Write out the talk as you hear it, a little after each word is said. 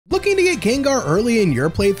Looking to get Gengar early in your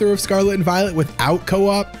playthrough of Scarlet and Violet without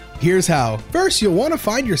co-op? Here's how. First, you'll want to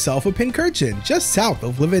find yourself a Pincurchin just south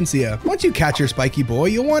of Levincia. Once you catch your spiky boy,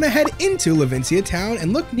 you'll want to head into Levincia town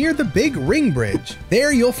and look near the big ring bridge.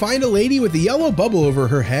 There, you'll find a lady with a yellow bubble over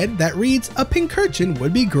her head that reads, "A Pincurchin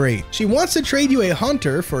would be great." She wants to trade you a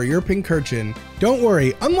Haunter for your Pincurchin. Don't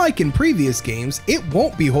worry, unlike in previous games, it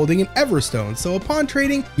won't be holding an Everstone, so upon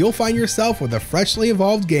trading, you'll find yourself with a freshly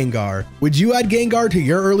evolved Gengar. Would you add Gengar to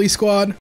your early squad?